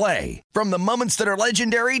 every play. From the moments that are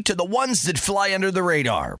legendary to the ones that fly under the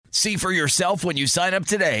radar. See for yourself when you sign up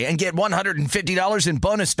today and get $150 in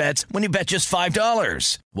bonus bets when you bet just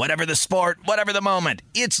 $5. Whatever the sport, whatever the moment,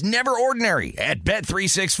 it's never ordinary at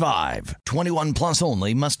Bet365. 21 plus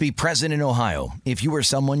only. Must be present in Ohio. If you or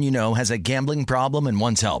someone you know has a gambling problem and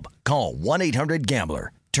wants help, call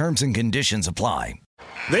 1-800-GAMBLER. Terms and conditions apply.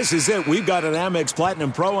 This is it. We've got an Amex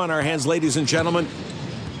Platinum Pro on our hands, ladies and gentlemen.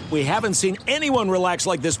 We haven't seen anyone relax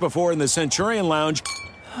like this before in the Centurion Lounge.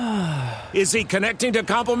 Is he connecting to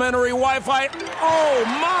complimentary Wi-Fi? Oh,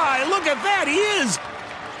 my. Look at that. He is.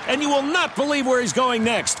 And you will not believe where he's going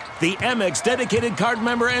next. The Amex dedicated card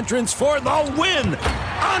member entrance for the win.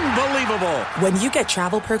 Unbelievable. When you get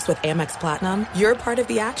travel perks with Amex Platinum, you're part of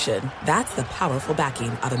the action. That's the powerful backing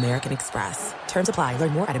of American Express. Terms apply.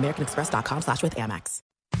 Learn more at americanexpress.com/withAmex.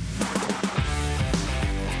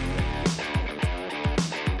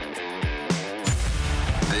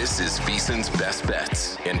 This is VSiN's Best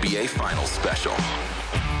Bets NBA Finals Special.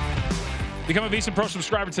 Become a VSiN Pro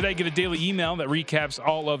subscriber today. Get a daily email that recaps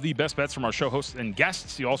all of the best bets from our show hosts and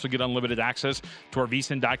guests. You also get unlimited access to our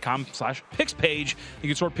VSiN.com/picks page. You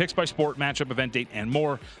can sort picks by sport, matchup, event date, and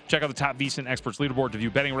more. Check out the top VSiN experts leaderboard to view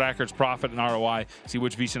betting records, profit, and ROI. See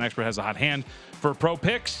which VSiN expert has a hot hand. For pro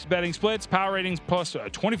picks, betting splits, power ratings, plus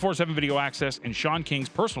 24/7 video access, and Sean King's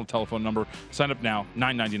personal telephone number. Sign up now,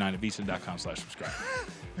 $9.99 at VSiN.com/subscribe.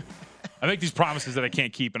 I make these promises that I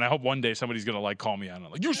can't keep, and I hope one day somebody's going to call me out on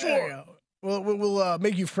it. Like, you swore. Well, we'll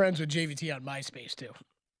make you friends with JVT on MySpace, too.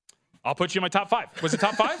 I'll put you in my top 5. Was it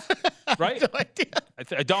top 5? Right? No idea.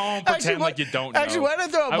 I don't pretend like you don't know. Actually, why did I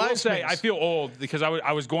throw out MySpace? I will say, I feel old because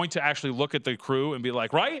I was going to actually look at the crew and be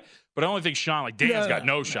like, right? But I only think Sean, Dan's got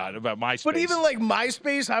no shot about MySpace. But even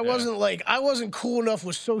MySpace, I wasn't cool enough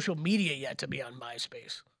with social media yet to be on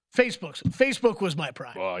MySpace. Facebook was my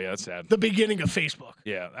prime. Well, yeah, that's sad. The beginning of Facebook.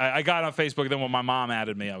 Yeah, I got on Facebook. Then when my mom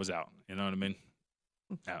added me, I was out. You know what I mean?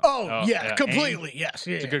 Yeah. Completely. AIM? Yes.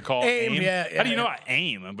 Yeah. It's a good call. AIM. Yeah. How do you know about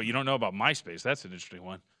AIM, but you don't know about MySpace? That's an interesting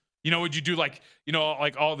one. You know, would you do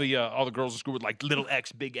all the girls in school with little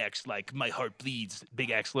X, big X, my heart bleeds,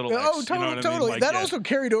 big X, little X. Oh, totally, you know what totally. I mean? That also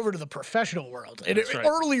carried over to the professional world. In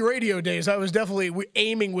early radio days, I was definitely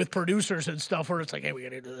aiming with producers and stuff where it's like, hey, we got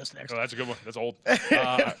to do this next. Oh, that's a good one. That's old.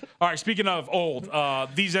 All right, speaking of old,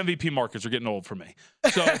 these MVP markets are getting old for me.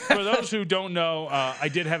 So for those who don't know, I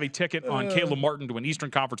did have a ticket on Caleb Martin to win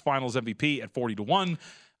Eastern Conference Finals MVP at 40-1.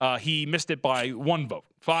 He missed it by 1 vote.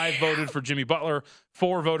 5 voted for Jimmy Butler.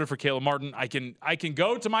 4 voted for Caleb Martin. I can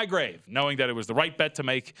go to my grave knowing that it was the right bet to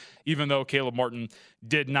make, even though Caleb Martin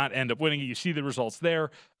did not end up winning it. You see the results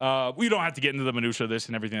there. We don't have to get into the minutia of this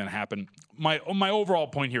and everything that happened. My overall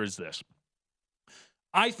point here is this.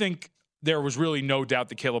 I think there was really no doubt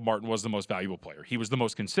that Caleb Martin was the most valuable player. He was the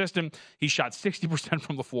most consistent. He shot 60%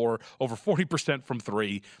 from the floor, over 40% from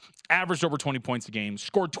 3, averaged over 20 points a game,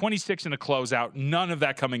 scored 26 in a closeout, none of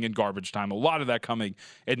that coming in garbage time, a lot of that coming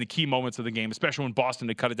in the key moments of the game, especially when Boston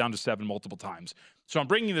had cut it down to 7 multiple times. So I'm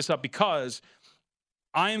bringing this up because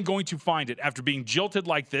I am going to find it, after being jilted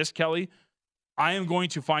like this, Kelly, I am going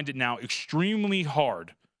to find it now extremely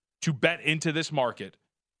hard to bet into this market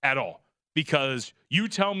at all. Because you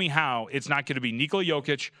tell me how it's not going to be Nikola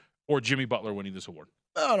Jokic or Jimmy Butler winning this award.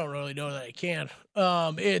 I don't really know that I can.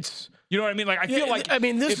 It's you know what I mean. Like I feel like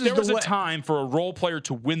this if there was a time for a role player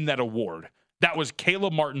to win that award, that was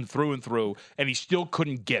Caleb Martin through and through, and he still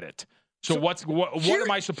couldn't get it. So what am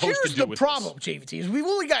I supposed to do with this? Here's the problem, JVT, is we've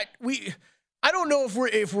only got I don't know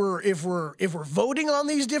if we're voting on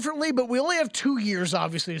these differently, but we only have 2 years,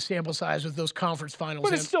 obviously, to sample size with those conference finals.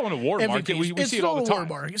 But it's still an award market. We see it all the time.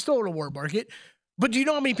 It's still an award market. But do you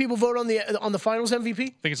know how many people vote on the finals MVP?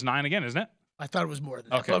 I think it's 9 again, isn't it? I thought it was more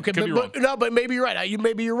than that. Okay, but maybe you're right.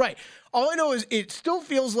 Maybe you're right. All I know is it still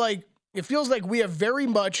feels like we have very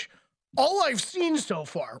much. All I've seen so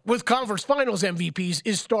far with conference finals MVPs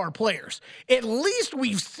is star players. At least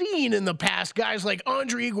we've seen in the past guys like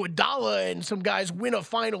Andre Iguodala and some guys win a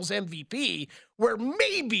finals MVP where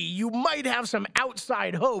maybe you might have some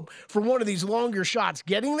outside hope for one of these longer shots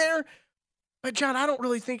getting there. But John, I don't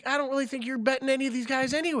really think you're betting any of these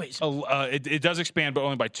guys anyways. It does expand, but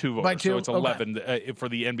only by 2 voters. By 2? So it's 11 for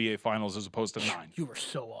the NBA Finals as opposed to 9. You were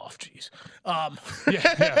so off, jeez.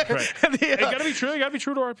 Yeah, right. It gotta be true. You gotta be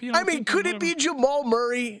true to our people. I mean, could it be Jamal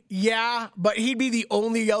Murray? Yeah, but he'd be the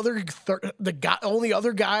only other only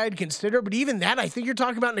other guy I'd consider. But even that, I think you're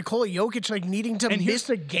talking about Nikola Jokic like needing to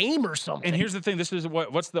miss a game or something. And here's the thing: this is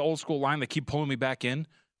what's the old school line that keep pulling me back in.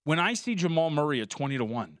 When I see Jamal Murray at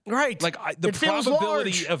 20-1, right? Like the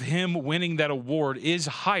probability of him winning that award is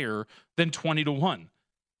higher than 20-1.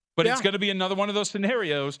 But it's going to be another one of those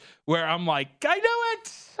scenarios where I'm like, I know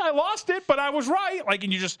it, I lost it, but I was right. Like,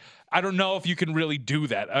 and I don't know if you can really do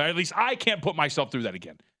that. Or at least I can't put myself through that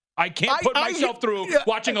again. I can't put myself through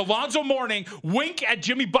watching Alonzo Mourning wink at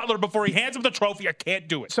Jimmy Butler before he hands him the trophy. I can't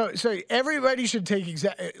do it. So everybody should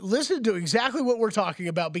listen to exactly what we're talking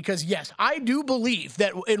about because, yes, I do believe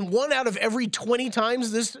that in 1 out of every 20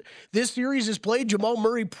 times this series is played, Jamal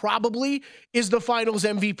Murray probably is the finals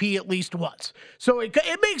MVP at least once. So it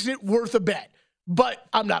makes it worth a bet. But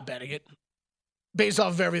I'm not betting it based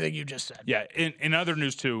off of everything you just said. Yeah, in other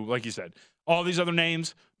news, too, like you said, all these other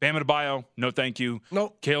names, Bam Adebayo, no thank you.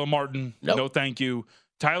 Nope. Caleb Martin, no thank you.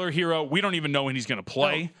 Tyler Hero, we don't even know when he's going to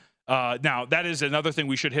play. Now, that is another thing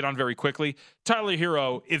we should hit on very quickly. Tyler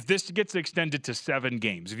Hero, if this gets extended to 7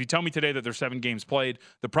 games, if you tell me today that there's 7 games played,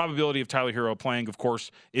 the probability of Tyler Hero playing, of course,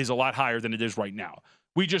 is a lot higher than it is right now.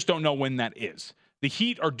 We just don't know when that is. The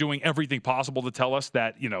Heat are doing everything possible to tell us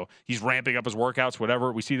that, he's ramping up his workouts,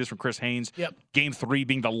 whatever. We see this from Chris Haynes. Yep. Game 3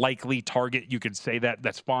 being the likely target. You could say that.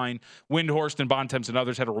 That's fine. Windhorst and Bontemps and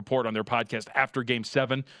others had a report on their podcast after Game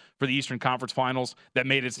 7 for the Eastern Conference Finals that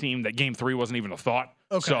made it seem that Game 3 wasn't even a thought.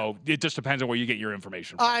 Okay. So it just depends on where you get your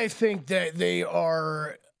information from. I think that they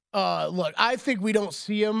are look, I think we don't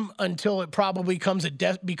see him until it probably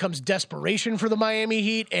becomes desperation for the Miami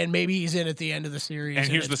Heat, and maybe he's in at the end of the series. And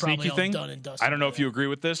here's the sneaky thing. I don't know if you agree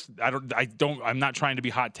with this. I'm not trying to be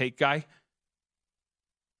hot take guy.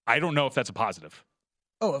 I don't know if that's a positive.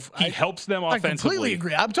 Oh, he helps them offensively. I completely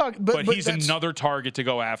agree. I'm talking, but he's another target to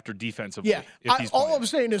go after defensively. Yeah, all I'm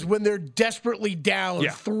saying is when they're desperately down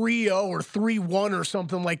 3-0 or 3-1 or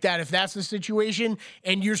something like that, if that's the situation,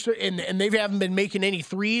 and and they haven't been making any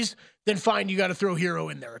threes, then fine, you got to throw Hero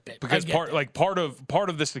in there a bit. Because part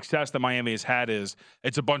of the success that Miami has had is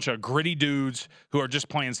it's a bunch of gritty dudes who are just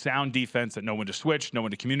playing sound defense that know when to switch, know when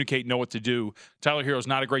to communicate, know what to do. Tyler Hero's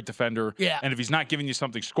not a great defender. Yeah. And if he's not giving you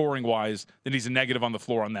something scoring-wise, then he's a negative on the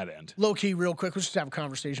floor on that end. Low-key, real quick, let's just have a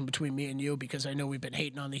conversation between me and you because I know we've been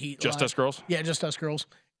hating on the Heat. Just us girls? Yeah, just us girls.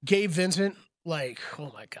 Gabe Vincent.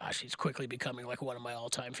 Oh my gosh, he's quickly becoming like one of my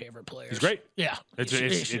all-time favorite players. He's great. Yeah, it's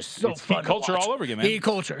just so fun. Heat culture all over again, man. Heat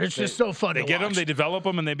culture. It's just so fun. They get them, they develop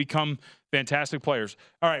them, and they become fantastic players.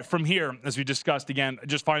 All right, from here, as we discussed again,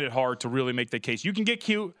 just find it hard to really make the case. You can get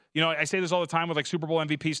cute. I say this all the time with like Super Bowl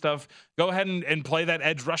MVP stuff. Go ahead and play that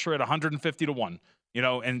edge rusher at 150-1.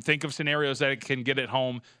 and think of scenarios that it can get it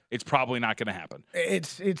home. It's probably not going to happen.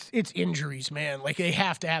 It's injuries, man. Like they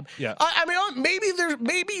have to have. Yeah. I mean,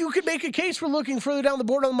 maybe you could make a case for looking further down the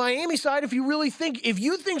board on the Miami side if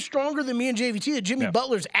you think stronger than me and JVT that Jimmy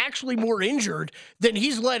Butler's actually more injured than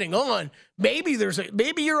he's letting on. Maybe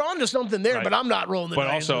you're onto something there, right. But I'm not rolling the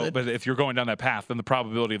dice. But if you're going down that path, then the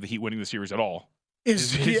probability of the Heat winning the series at all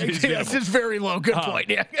is very low. Good point.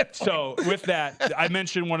 Yeah. So with that, I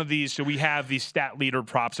mentioned one of these. So we have these stat leader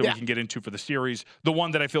props that we can get into for the series. The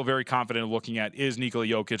one that I feel very confident in looking at is Nikola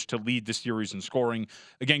Jokic to lead the series in scoring.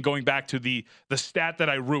 Again, going back to the stat that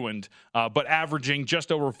I ruined, but averaging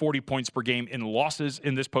just over 40 points per game in losses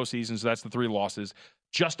in this postseason. So that's the 3 losses.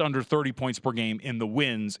 Just under 30 points per game in the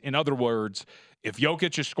wins. In other words, if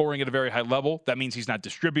Jokic is scoring at a very high level, that means he's not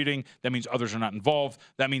distributing. That means others are not involved.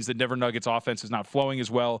 That means the Denver Nuggets offense is not flowing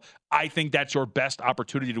as well. I think that's your best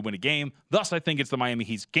opportunity to win a game. Thus, I think it's the Miami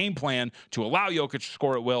Heat's game plan to allow Jokic to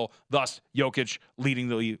score at will. Thus, Jokic leading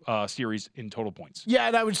the series in total points. Yeah,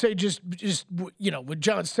 and I would say just what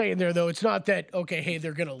John's saying there, though, it's not that, okay, hey,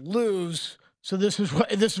 they're going to lose. So this is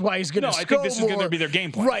why he's going to I think this is going to be their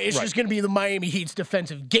game plan. Right, it's just going to be the Miami Heat's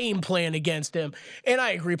defensive game plan against him. And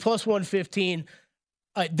I agree, plus 115,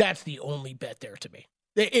 that's the only bet there to me.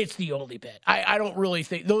 It's the only bet. I don't really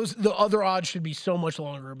think the other odds should be so much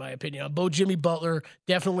longer, in my opinion. On both Jimmy Butler,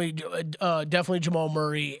 definitely Jamal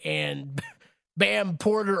Murray, and Bam,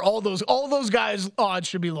 Porter, all those guys' odds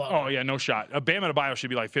should be low. Oh, yeah, no shot. Bam Adebayo should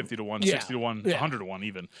be like 50 to 1, 60 to 1, 100 to 1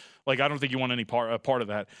 even. Like, I don't think you want any part of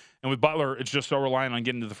that. And with Butler, it's just so reliant on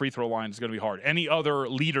getting to the free throw line. It's going to be hard. Any other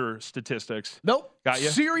leader statistics? Nope. Got you?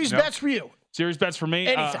 Series bets for you. Series bets for me?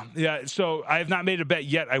 Anything. So I have not made a bet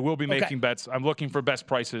yet. I will be making bets. I'm looking for best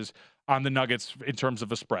prices on the Nuggets in terms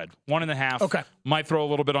of a spread. 1.5. Okay. Might throw a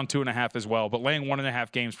little bit on 2.5 as well, but laying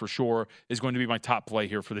 1.5 games for sure is going to be my top play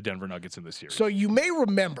here for the Denver Nuggets in this series. So you may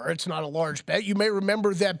remember, it's not a large bet, you may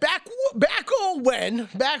remember that back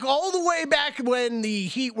all the way back when the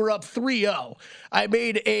Heat were up 3-0, I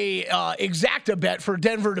made a exacta bet for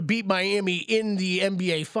Denver to beat Miami in the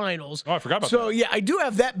NBA Finals. Oh, I forgot about that. So, yeah, I do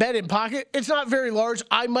have that bet in pocket. It's not very large.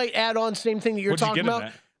 I might add on same thing that you're talking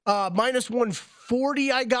about. Minus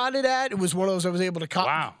 140 I got it at. It was one of those I was able to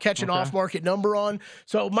catch an off-market number on.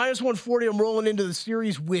 So minus 140, I'm rolling into the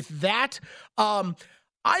series with that.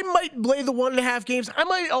 I might lay the 1.5 games. I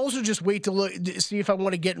might also just wait to see if I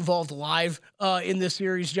want to get involved live in this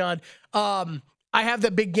series, John. I have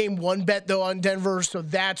that big game 1 bet, though, on Denver, so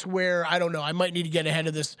that's where, I don't know, I might need to get ahead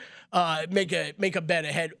of this, make a bet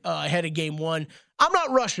ahead of game 1. I'm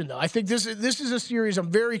not rushing, though. I think this is a series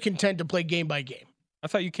I'm very content to play game by game. I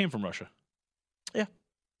thought you came from Russia. Yeah.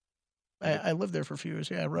 I lived there for a few years.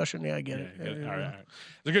 Yeah, Russian. Yeah, I get it. All right.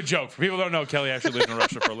 It's a good joke. For people who don't know, Kelly actually lived in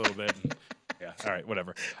Russia for a little bit. Yeah, all right,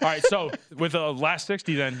 whatever. All right, so with the last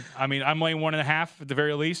 60 then, I mean, I'm laying 1.5 at the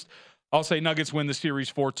very least. I'll say Nuggets win the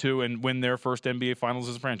series 4-2 and win their first NBA Finals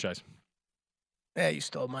as a franchise. Yeah, you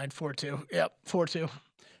stole mine. 4-2. Yep, 4-2.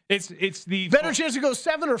 It's the better chance to go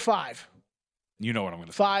 7 or 5. You know what I'm going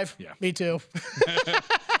to say. 5. Yeah. Me too.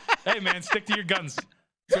 Hey, man, stick to your guns.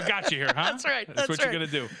 So got you here, huh? That's right. That's what you're going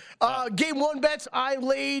to do. Game 1 bets, I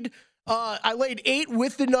laid 8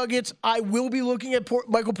 with the Nuggets. I will be looking at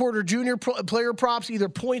Michael Porter Jr. Player props, either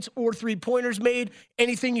points or 3-pointers made.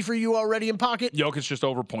 Anything for you already in pocket? Jokic just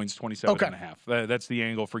over points, 27.5. That's the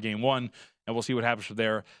angle for game 1, and we'll see what happens from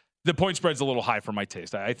there. The point spread's a little high for my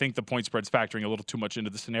taste. I think the point spread's factoring a little too much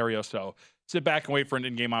into the scenario, so sit back and wait for an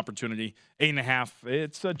in-game opportunity. 8.5,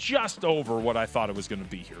 it's just over what I thought it was going to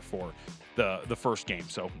be here for the first game.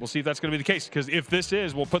 So we'll see if that's going to be the case, because if this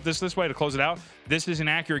is, we'll put this way to close it out, this is an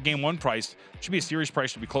accurate game 1 price. It should be a series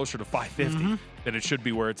price, should be closer to $550 than it should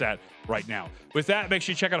be where it's at right now. With that, make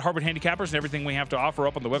sure you check out Harbor Handicappers and everything we have to offer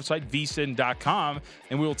up on the website, vsin.com,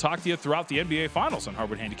 and we will talk to you throughout the NBA Finals on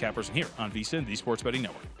Harbor Handicappers and here on VSiN, the Sports Betting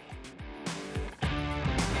Network.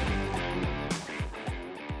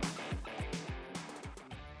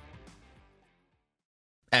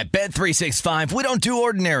 At Bet365, we don't do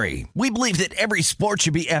ordinary. We believe that every sport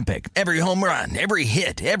should be epic. Every home run, every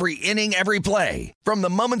hit, every inning, every play. From the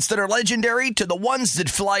moments that are legendary to the ones that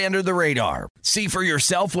fly under the radar. See for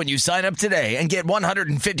yourself when you sign up today and get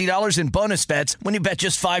 $150 in bonus bets when you bet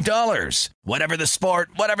just $5. Whatever the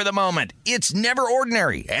sport, whatever the moment, it's never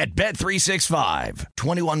ordinary at Bet365.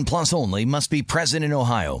 21 plus only. Must be present in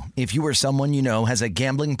Ohio. If you or someone you know has a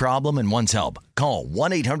gambling problem and wants help, call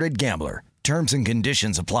 1-800-GAMBLER. Terms and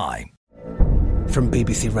conditions apply. From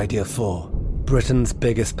BBC Radio 4, Britain's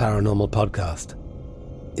biggest paranormal podcast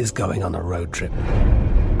is going on a road trip.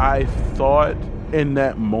 I thought in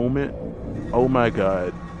that moment, oh my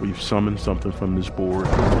God, we've summoned something from this board.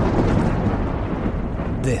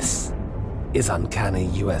 This is Uncanny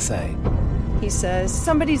USA. He says,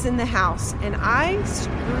 somebody's in the house, and I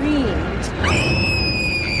screamed.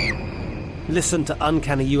 Listen to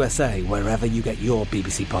Uncanny USA wherever you get your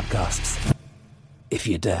BBC podcasts, if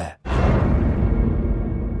you dare.